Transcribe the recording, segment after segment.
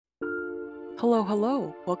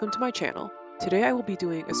Hello! Welcome to my channel. Today I will be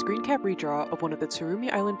doing a screen cap redraw of one of the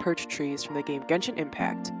Tsurumi Island perch trees from the game Genshin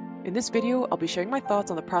Impact. In this video, I'll be sharing my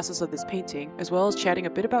thoughts on the process of this painting, as well as chatting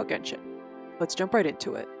a bit about Genshin. Let's jump right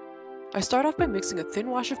into it. I start off by mixing a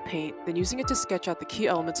thin wash of paint, then using it to sketch out the key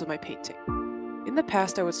elements of my painting. In the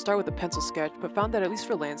past, I would start with a pencil sketch, but found that at least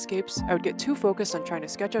for landscapes, I would get too focused on trying to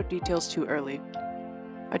sketch out details too early.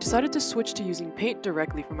 I decided to switch to using paint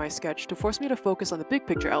directly for my sketch to force me to focus on the big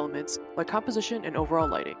picture elements, like composition and overall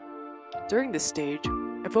lighting. During this stage,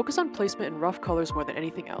 I focus on placement and rough colors more than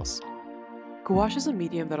anything else. Gouache is a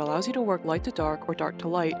medium that allows you to work light to dark or dark to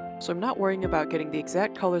light, so I'm not worrying about getting the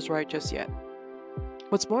exact colors right just yet.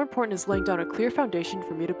 What's more important is laying down a clear foundation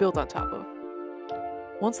for me to build on top of.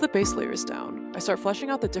 Once the base layer is down, I start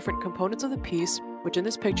fleshing out the different components of the piece, which in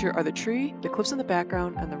this picture are the tree, the cliffs in the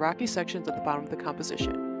background, and the rocky sections at the bottom of the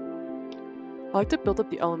composition. I like to build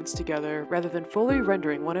up the elements together rather than fully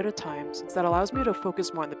rendering one at a time, since that allows me to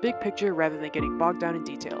focus more on the big picture rather than getting bogged down in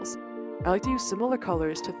details. I like to use similar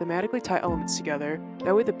colors to thematically tie elements together,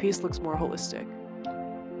 that way the piece looks more holistic.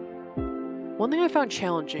 One thing I found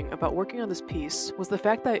challenging about working on this piece was the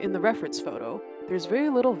fact that in the reference photo, there's very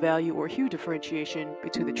little value or hue differentiation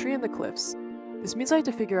between the tree and the cliffs. This means I had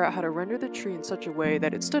to figure out how to render the tree in such a way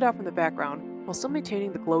that it stood out from the background while still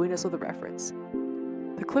maintaining the glowiness of the reference.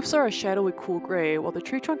 The cliffs are a shadowy cool gray, while the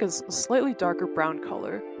tree trunk is a slightly darker brown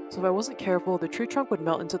color, so if I wasn't careful, the tree trunk would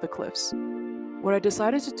melt into the cliffs. What I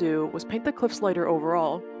decided to do was paint the cliffs lighter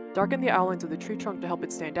overall, darken the outlines of the tree trunk to help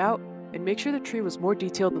it stand out, and make sure the tree was more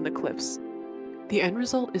detailed than the cliffs. The end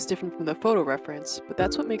result is different from the photo reference, but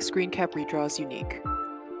that's what makes screen cap redraws unique.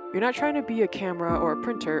 You're not trying to be a camera or a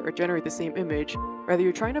printer or generate the same image, rather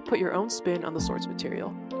you're trying to put your own spin on the source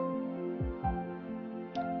material.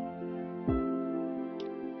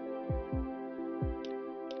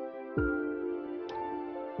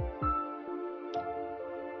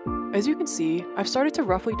 As you can see, I've started to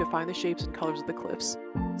roughly define the shapes and colors of the cliffs.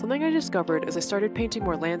 Something I discovered as I started painting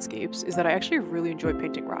more landscapes is that I actually really enjoy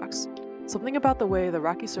painting rocks. Something about the way the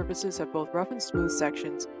rocky surfaces have both rough and smooth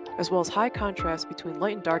sections, as well as high contrast between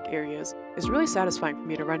light and dark areas, is really satisfying for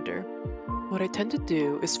me to render. What I tend to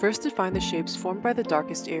do is first define the shapes formed by the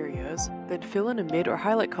darkest areas, then fill in a mid or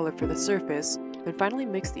highlight color for the surface, then finally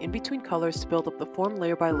mix the in-between colors to build up the form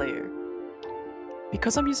layer by layer.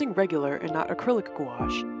 Because I'm using regular and not acrylic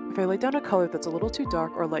gouache, if I lay down a color that's a little too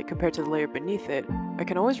dark or light compared to the layer beneath it, I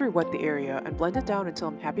can always re-wet the area and blend it down until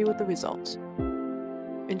I'm happy with the result.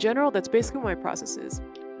 In general, that's basically what my process is.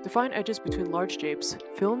 Define edges between large shapes,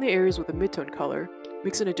 fill in the areas with a midtone color,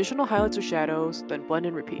 mix in additional highlights or shadows, then blend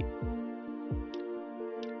and repeat.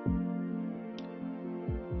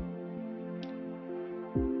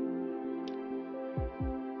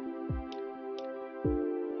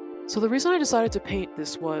 So the reason I decided to paint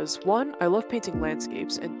this was, 1, I love painting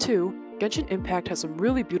landscapes, and 2, Genshin Impact has some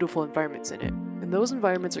really beautiful environments in it, and those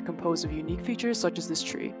environments are composed of unique features such as this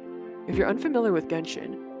tree. If you're unfamiliar with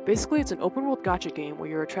Genshin, basically it's an open-world gacha game where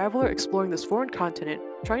you're a traveler exploring this foreign continent,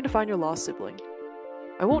 trying to find your lost sibling.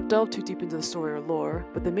 I won't delve too deep into the story or lore,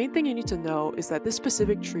 but the main thing you need to know is that this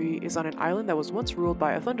specific tree is on an island that was once ruled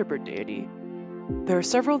by a thunderbird deity. There are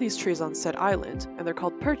several of these trees on said island, and they're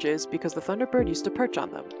called perches because the thunderbird used to perch on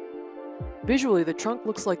them. Visually, the trunk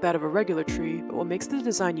looks like that of a regular tree, but what makes the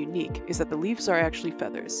design unique is that the leaves are actually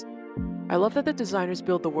feathers. I love that the designers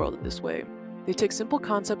build the world in this way. They take simple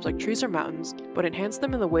concepts like trees or mountains, but enhance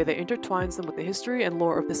them in the way that intertwines them with the history and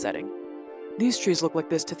lore of the setting. These trees look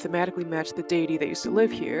like this to thematically match the deity that used to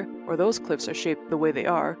live here, or those cliffs are shaped the way they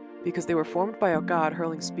are, because they were formed by a god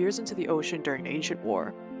hurling spears into the ocean during an ancient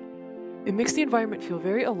war. It makes the environment feel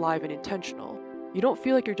very alive and intentional. You don't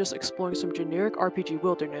feel like you're just exploring some generic RPG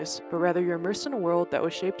wilderness, but rather you're immersed in a world that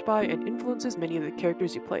was shaped by and influences many of the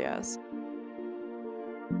characters you play as.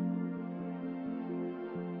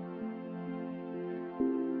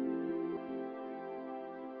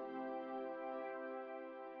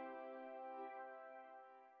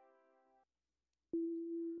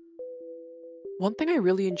 One thing I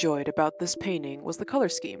really enjoyed about this painting was the color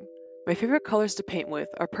scheme. My favorite colors to paint with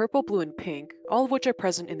are purple, blue, and pink, all of which are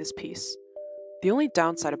present in this piece. The only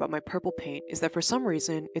downside about my purple paint is that for some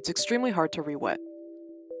reason, it's extremely hard to re-wet.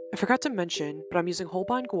 I forgot to mention, but I'm using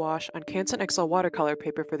Holbein Gouache on Canson XL watercolor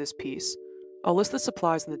paper for this piece. I'll list the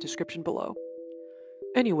supplies in the description below.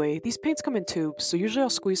 Anyway, these paints come in tubes, so usually I'll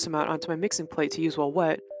squeeze some out onto my mixing plate to use while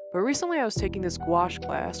wet, but recently I was taking this gouache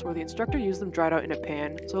class where the instructor used them dried out in a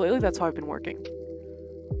pan, so lately that's how I've been working.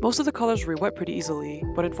 Most of the colors re-wet pretty easily,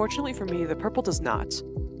 but unfortunately for me, the purple does not.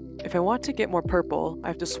 If I want to get more purple, I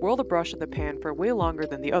have to swirl the brush in the pan for way longer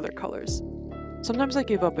than the other colors. Sometimes I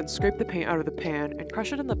give up and scrape the paint out of the pan and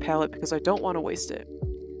crush it in the palette because I don't want to waste it.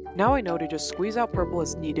 Now I know to just squeeze out purple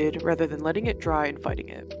as needed rather than letting it dry and fighting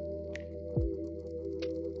it.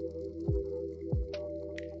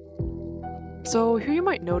 So here you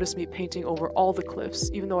might notice me painting over all the cliffs,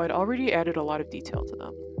 even though I'd already added a lot of detail to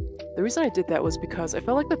them. The reason I did that was because I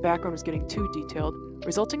felt like the background was getting too detailed,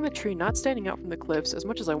 resulting in the tree not standing out from the cliffs as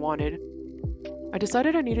much as I wanted. I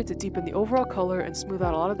decided I needed to deepen the overall color and smooth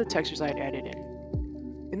out a lot of the textures I had added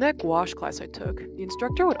in. In that gouache class I took, the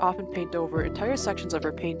instructor would often paint over entire sections of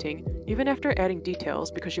her painting, even after adding details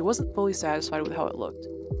because she wasn't fully satisfied with how it looked.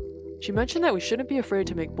 She mentioned that we shouldn't be afraid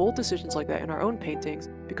to make bold decisions like that in our own paintings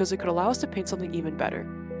because it could allow us to paint something even better.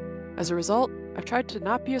 As a result, I've tried to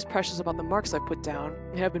not be as precious about the marks I've put down,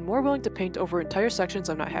 and have been more willing to paint over entire sections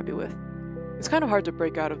I'm not happy with. It's kind of hard to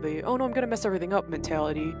break out of the, oh no, I'm gonna mess everything up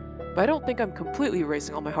mentality, but I don't think I'm completely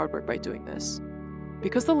erasing all my hard work by doing this.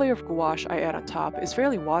 Because the layer of gouache I add on top is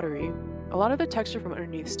fairly watery, a lot of the texture from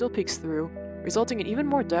underneath still peeks through, resulting in even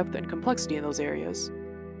more depth and complexity in those areas.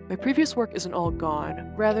 My previous work isn't all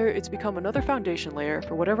gone, rather it's become another foundation layer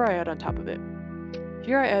for whatever I add on top of it.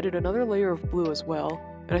 Here I added another layer of blue as well,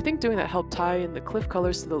 and I think doing that helped tie in the cliff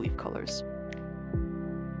colors to the leaf colors.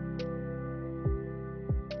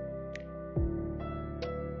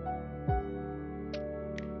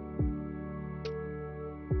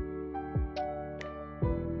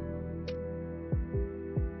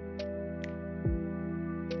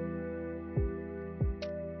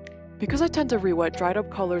 Because I tend to re-wet dried up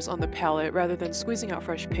colors on the palette rather than squeezing out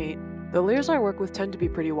fresh paint, the layers I work with tend to be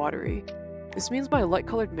pretty watery. This means my light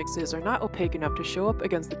colored mixes are not opaque enough to show up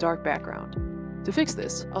against the dark background. To fix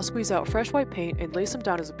this, I'll squeeze out fresh white paint and lay some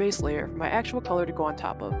down as a base layer for my actual color to go on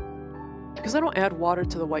top of. Because I don't add water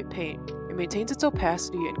to the white paint, it maintains its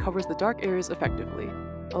opacity and covers the dark areas effectively,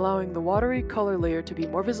 allowing the watery color layer to be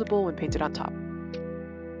more visible when painted on top.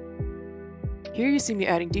 Here you see me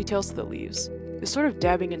adding details to the leaves. This sort of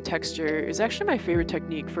dabbing in texture is actually my favorite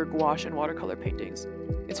technique for gouache and watercolor paintings.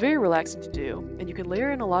 It's very relaxing to do, and you can layer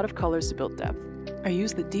in a lot of colors to build depth. I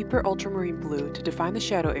use the deeper ultramarine blue to define the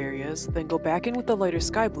shadow areas, then go back in with the lighter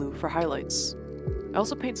sky blue for highlights. I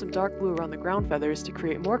also paint some dark blue around the ground feathers to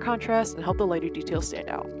create more contrast and help the lighter details stand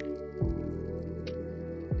out.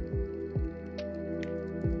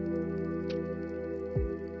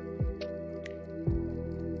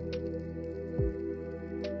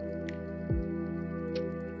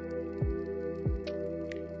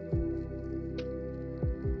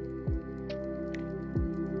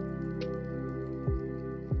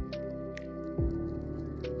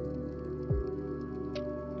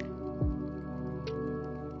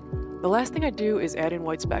 The last thing I do is add in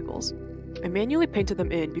white speckles. I manually painted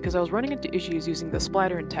them in because I was running into issues using the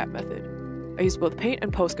splatter and tap method. I used both paint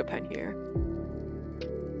and Posca pen here.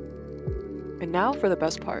 And now for the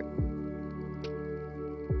best part.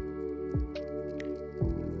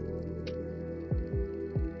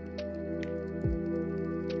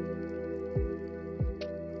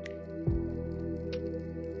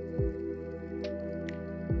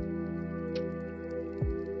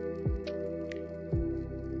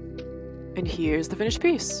 And here's the finished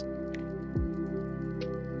piece.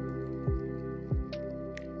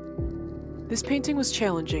 This painting was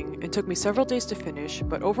challenging and took me several days to finish,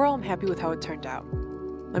 but overall I'm happy with how it turned out.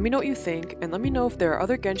 Let me know what you think, and let me know if there are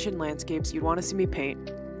other Genshin landscapes you'd want to see me paint.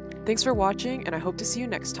 Thanks for watching, and I hope to see you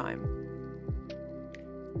next time.